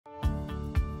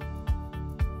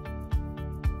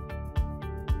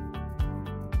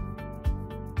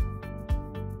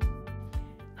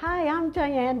Hi, I'm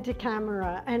Diane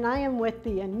DeCamera, and I am with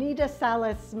the Anita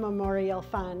Salas Memorial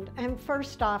Fund. And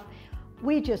first off,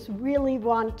 we just really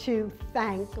want to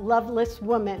thank Lovelace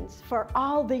Women's for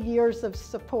all the years of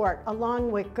support,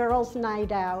 along with Girls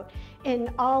Night Out,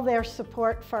 in all their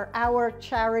support for our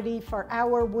charity, for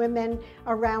our women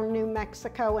around New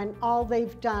Mexico, and all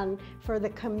they've done for the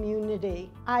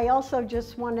community. I also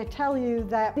just want to tell you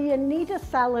that the Anita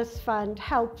Salas Fund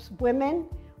helps women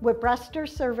with breast or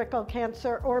cervical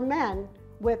cancer, or men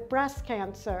with breast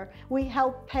cancer. We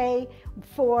help pay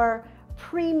for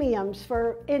premiums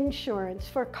for insurance,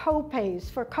 for co-pays,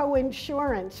 for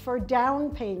co-insurance, for down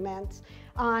payments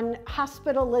on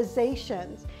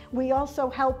hospitalizations. We also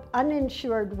help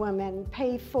uninsured women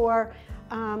pay for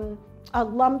a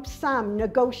lump sum,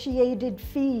 negotiated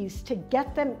fees to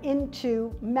get them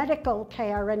into medical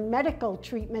care and medical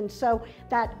treatment so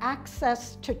that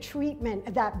access to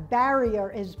treatment, that barrier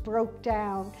is broke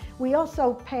down. We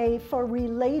also pay for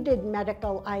related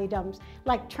medical items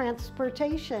like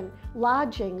transportation,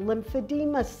 lodging,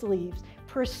 lymphedema sleeves,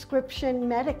 prescription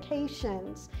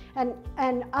medications,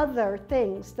 and other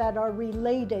things that are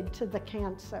related to the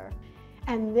cancer.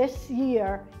 And this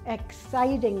year,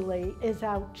 excitingly, is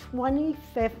our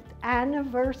 25th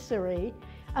anniversary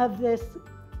of this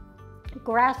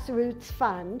grassroots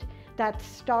fund that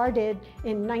started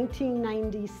in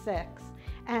 1996.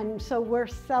 And so we're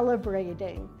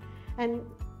celebrating. And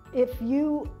if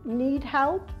you need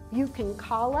help, you can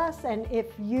call us, and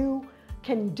if you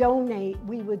can donate,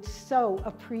 we would so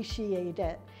appreciate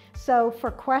it. So for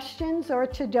questions or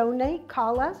to donate,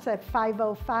 call us at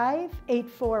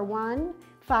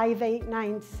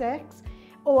 505-841-5896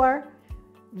 or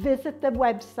visit the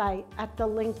website at the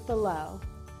link below.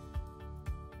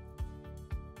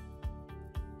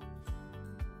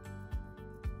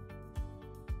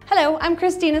 Hello, I'm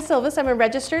Christina Silvas. I'm a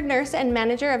registered nurse and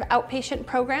manager of outpatient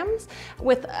programs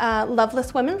with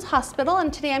Lovelace Women's Hospital,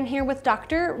 and today I'm here with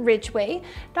Dr. Ridgway.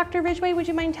 Dr. Ridgway, would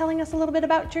you mind telling us a little bit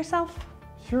about yourself?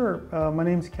 Sure. My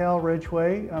name's Cal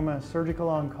Ridgway. I'm a surgical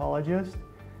oncologist,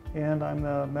 and I'm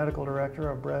the medical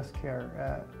director of breast care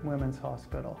at Women's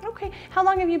Hospital. Okay. How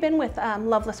long have you been with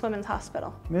Lovelace Women's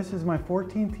Hospital? This is my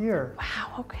 14th year.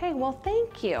 Wow. Okay. Well,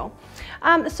 thank you.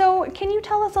 So can you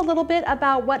tell us a little bit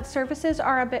about what services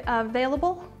are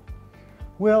available?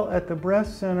 Well, at the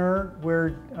breast center,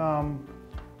 where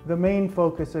the main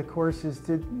focus, of course, is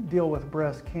to deal with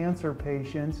breast cancer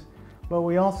patients. But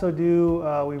we also do,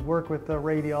 we work with the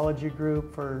radiology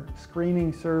group for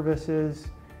screening services,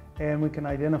 and we can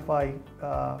identify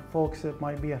folks that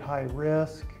might be at high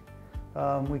risk.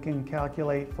 We can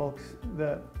calculate folks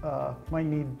that might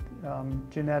need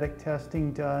genetic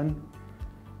testing done.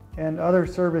 And other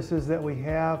services that we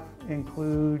have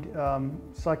include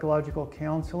psychological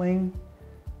counseling.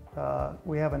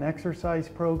 We have an exercise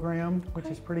program, which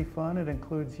is pretty fun. It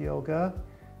includes yoga.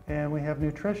 And we have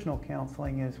nutritional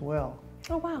counseling as well.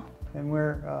 Oh, wow. And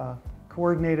we're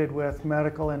coordinated with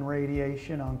medical and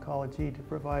radiation oncology to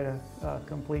provide a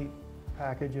complete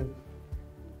package of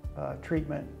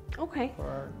treatment for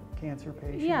our cancer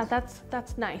patients. Yeah,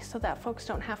 that's nice, so that folks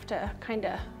don't have to kind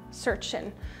of search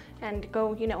and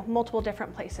go, multiple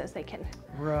different places. They can.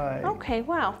 Right. Okay,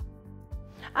 wow.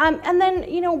 And then,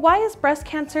 why is breast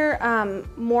cancer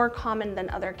more common than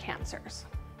other cancers?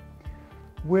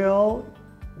 Well,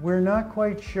 we're not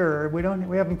quite sure. We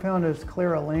haven't found as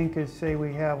clear a link as, say,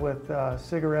 we have with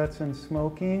cigarettes and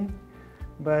smoking,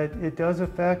 but it does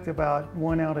affect about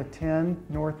 1 out of 10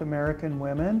 North American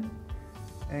women,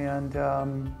 and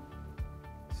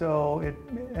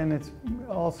it's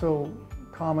also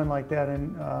common like that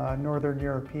in Northern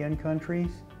European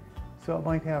countries. So it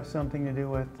might have something to do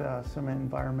with some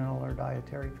environmental or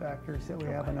dietary factors that we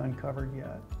haven't uncovered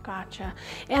yet. Gotcha.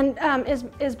 And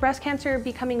is breast cancer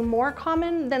becoming more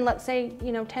common than, let's say,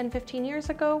 10, 15 years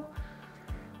ago?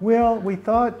 Well, we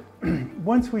thought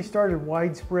once we started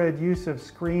widespread use of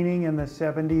screening in the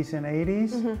 70s and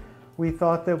 80s, we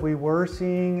thought that we were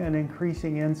seeing an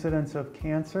increasing incidence of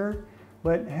cancer.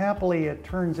 But happily, it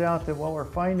turns out that what we're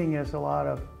finding is a lot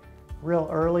of real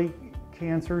early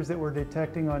cancers that we're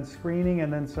detecting on screening,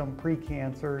 and then some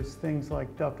precancers, things like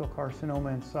ductal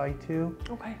carcinoma in situ.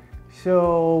 Okay.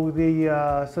 So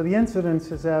the incidence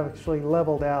has actually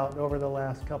leveled out over the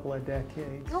last couple of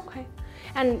decades. Okay.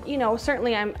 And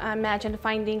certainly I imagine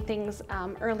finding things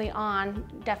early on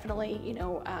definitely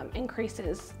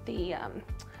increases the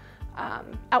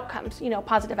outcomes,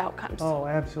 positive outcomes. Oh,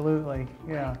 absolutely.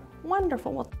 Yeah. Okay.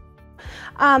 Wonderful. Well,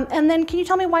 and then can you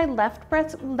tell me why left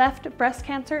breast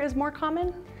cancer is more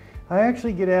common? I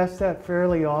actually get asked that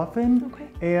fairly often. Okay.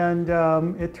 And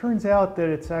it turns out that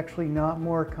it's actually not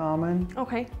more common.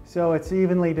 Okay. So it's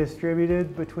evenly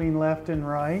distributed between left and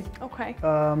right. Okay.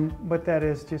 But that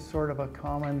is just sort of a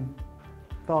common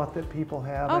thought that people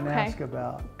have and ask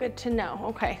about. Good to know.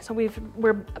 Okay. So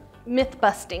we're myth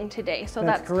busting today. So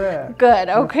that's correct. Good.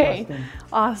 Okay.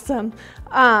 Awesome.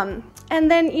 And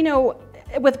then, you know,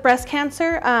 with breast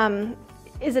cancer,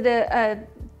 is it a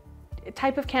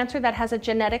type of cancer that has a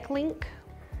genetic link?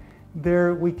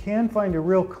 We can find a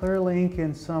real clear link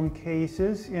in some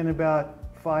cases. In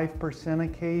about 5%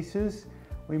 of cases,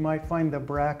 we might find the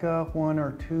BRCA1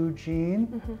 or 2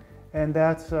 gene, and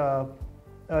that's a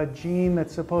gene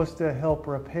that's supposed to help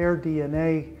repair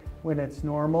DNA when it's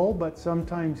normal, but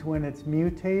sometimes when it's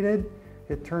mutated,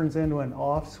 it turns into an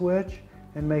off switch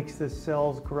and makes the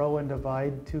cells grow and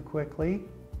divide too quickly.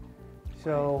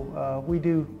 So we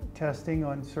do testing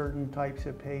on certain types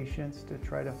of patients to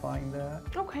try to find that.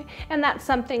 Okay, and that's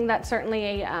something that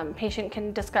certainly a patient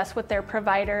can discuss with their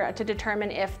provider to determine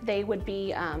if they would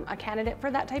be a candidate for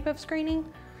that type of screening?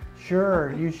 Sure,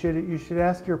 Okay. you should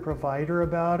ask your provider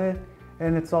about it,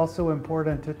 and it's also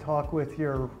important to talk with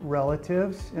your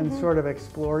relatives and sort of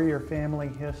explore your family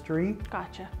history.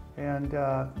 Gotcha. And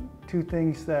two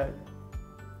things that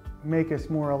make us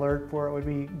more alert for it would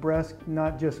be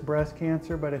not just breast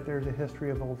cancer, but if there's a history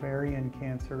of ovarian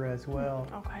cancer as well.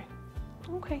 Okay.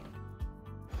 Okay.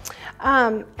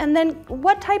 And then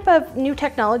what type of new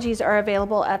technologies are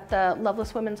available at the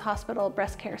Lovelace Women's Hospital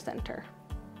Breast Care Center?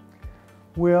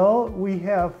 Well, we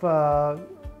have the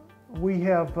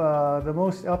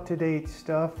most up-to-date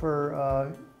stuff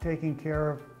for taking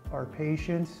care of our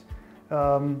patients.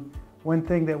 One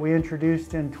thing that we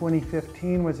introduced in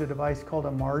 2015 was a device called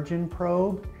a margin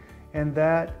probe, and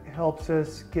that helps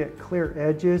us get clear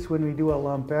edges when we do a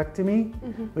lumpectomy.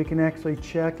 We can actually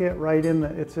check it right in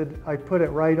I put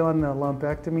it right on the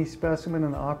lumpectomy specimen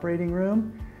in the operating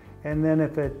room, and then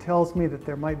if it tells me that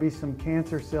there might be some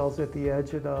cancer cells at the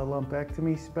edge of the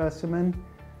lumpectomy specimen,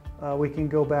 we can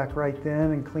go back right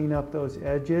then and clean up those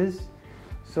edges.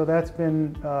 So that's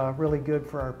been really good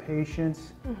for our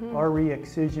patients. Our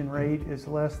re-excision rate is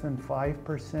less than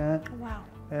 5%. Wow.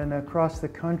 And across the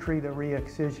country, the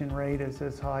re-excision rate is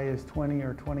as high as 20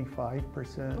 or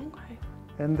 25%. Okay.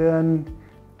 And then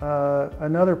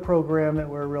another program that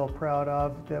we're real proud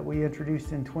of that we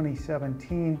introduced in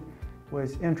 2017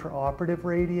 was intraoperative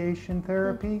radiation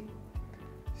therapy.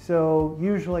 So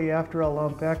usually after a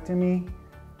lumpectomy,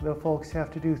 the folks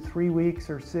have to do 3 weeks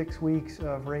or 6 weeks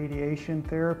of radiation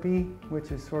therapy,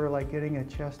 which is sort of like getting a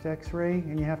chest x-ray,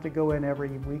 and you have to go in every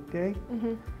weekday.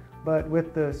 But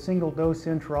with the single dose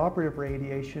intraoperative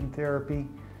radiation therapy,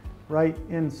 right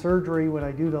in surgery when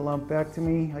I do the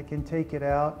lumpectomy, I can take it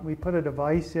out. We put a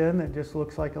device in that just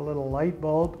looks like a little light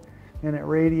bulb, and it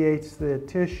radiates the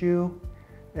tissue,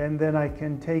 and then I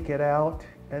can take it out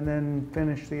and then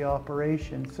finish the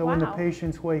operation. So when the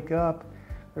patients wake up,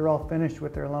 they're all finished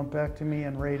with their lumpectomy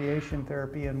and radiation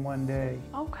therapy in one day.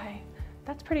 Okay,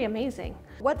 that's pretty amazing.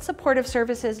 What supportive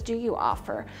services do you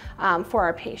offer for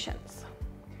our patients?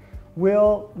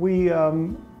 Well,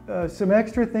 some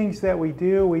extra things that we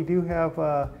do have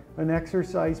an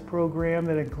exercise program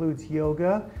that includes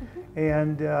yoga,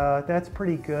 and that's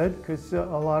pretty good because a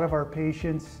lot of our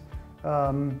patients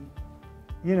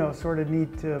sort of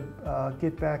need to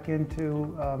get back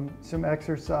into some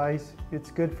exercise. It's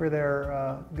good for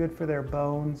their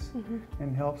bones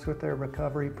and helps with their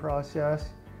recovery process.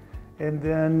 And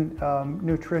then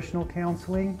nutritional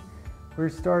counseling.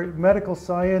 Medical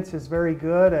science is very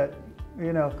good at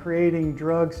creating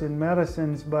drugs and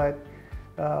medicines, but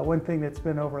one thing that's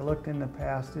been overlooked in the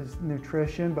past is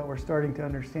nutrition. But we're starting to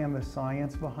understand the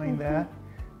science behind that.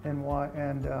 And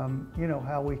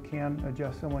how we can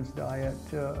adjust someone's diet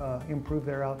to improve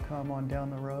their outcome on down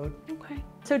the road. Okay.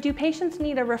 So do patients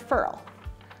need a referral?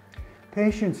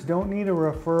 Patients don't need a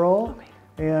referral,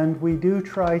 and we do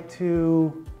try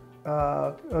to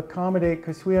accommodate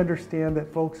because we understand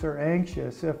that folks are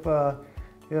anxious. If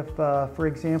for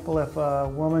example, if a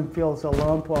woman feels a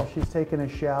lump while she's taking a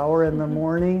shower in the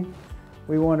morning,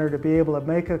 we want her to be able to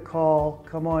make a call,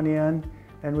 come on in,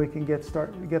 and we can get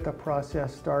the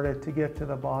process started to get to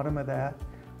the bottom of that.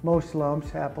 Most lumps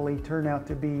happily turn out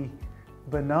to be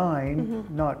benign,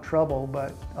 not trouble,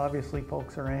 but obviously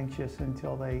folks are anxious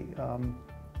until they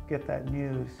get that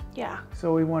news. Yeah.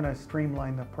 So we want to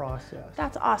streamline the process.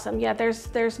 That's awesome. Yeah,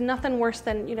 there's nothing worse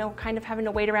than, kind of having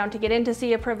to wait around to get in to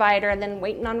see a provider and then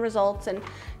waiting on results. And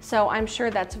so I'm sure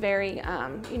that's very,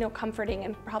 comforting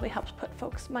and probably helps put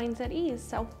folks' minds at ease.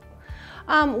 So.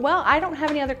 Well, I don't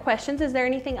have any other questions. Is there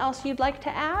anything else you'd like to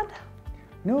add?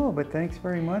 No, but thanks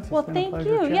very much. Well, thank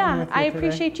you. Yeah, I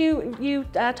appreciate today. you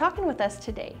talking with us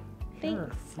today.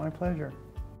 Sure, Thanks. my pleasure.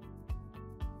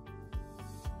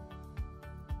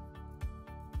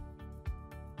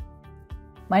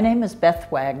 My name is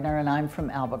Beth Wagner and I'm from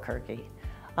Albuquerque.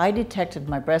 I detected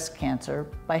my breast cancer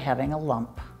by having a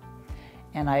lump,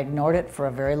 and I ignored it for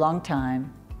a very long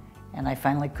time, and I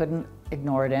finally couldn't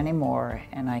ignore it anymore,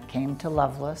 and I came to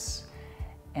Lovelace,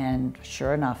 and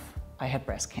sure enough, I had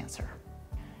breast cancer.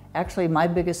 Actually, my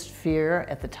biggest fear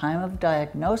at the time of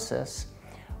diagnosis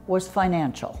was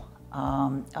financial.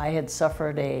 I had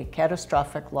suffered a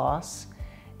catastrophic loss,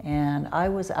 and I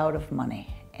was out of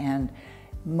money. And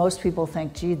most people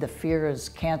think, gee, the fear is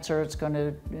cancer, it's going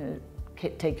to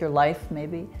take your life,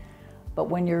 maybe. But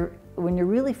when you're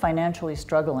really financially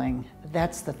struggling,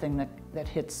 that's the thing that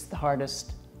hits the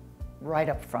hardest right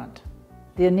up front.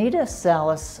 The Anita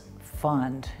Salas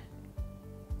Fund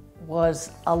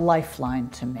was a lifeline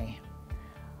to me.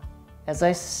 As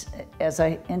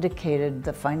I indicated,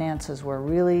 the finances were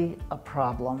really a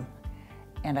problem,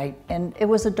 and it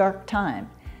was a dark time.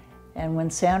 And when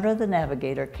Sandra, the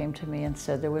navigator, came to me and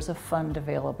said there was a fund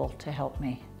available to help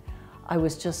me, I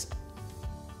was just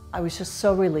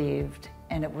so relieved,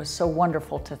 and it was so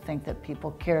wonderful to think that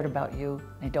people cared about you,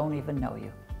 they don't even know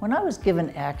you. When I was given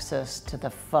access to the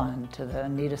fund, to the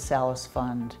Anita Salas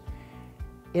Fund,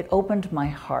 it opened my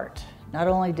heart. Not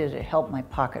only did it help my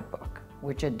pocketbook,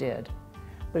 which it did,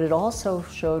 but it also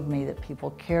showed me that people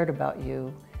cared about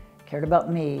you, cared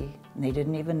about me, and they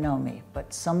didn't even know me.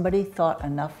 But somebody thought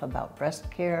enough about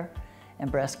breast care and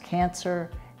breast cancer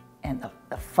and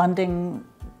the funding,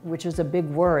 which is a big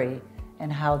worry,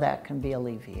 and how that can be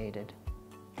alleviated.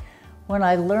 When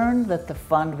I learned that the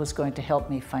fund was going to help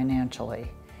me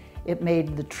financially, it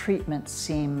made the treatment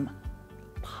seem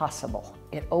possible.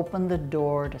 It opened the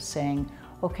door to saying,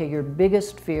 okay, your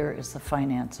biggest fear is the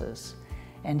finances,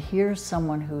 and here's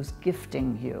someone who's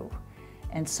gifting you.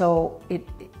 And so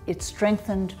it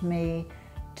strengthened me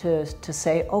to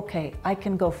say, okay, I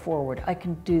can go forward, I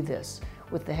can do this.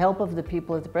 With the help of the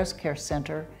people at the Breast Care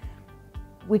Center,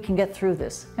 we can get through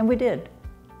this, and we did.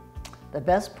 The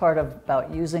best part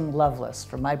about using Lovelace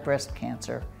for my breast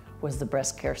cancer was the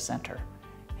Breast Care Center,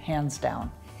 hands down.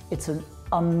 It's an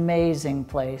amazing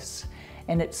place,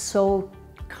 and it so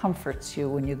comforts you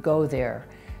when you go there,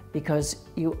 because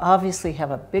you obviously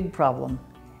have a big problem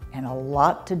and a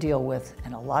lot to deal with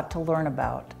and a lot to learn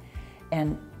about.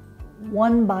 And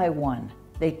one by one,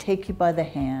 they take you by the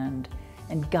hand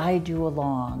and guide you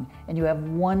along, and you have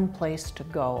one place to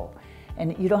go.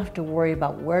 And you don't have to worry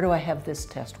about, where do I have this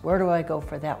test? Where do I go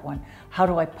for that one? How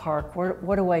do I park?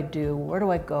 What do I do? Where do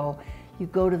I go? You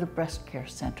go to the Breast Care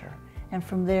Center. And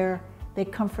from there, they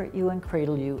comfort you and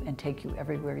cradle you and take you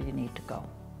everywhere you need to go.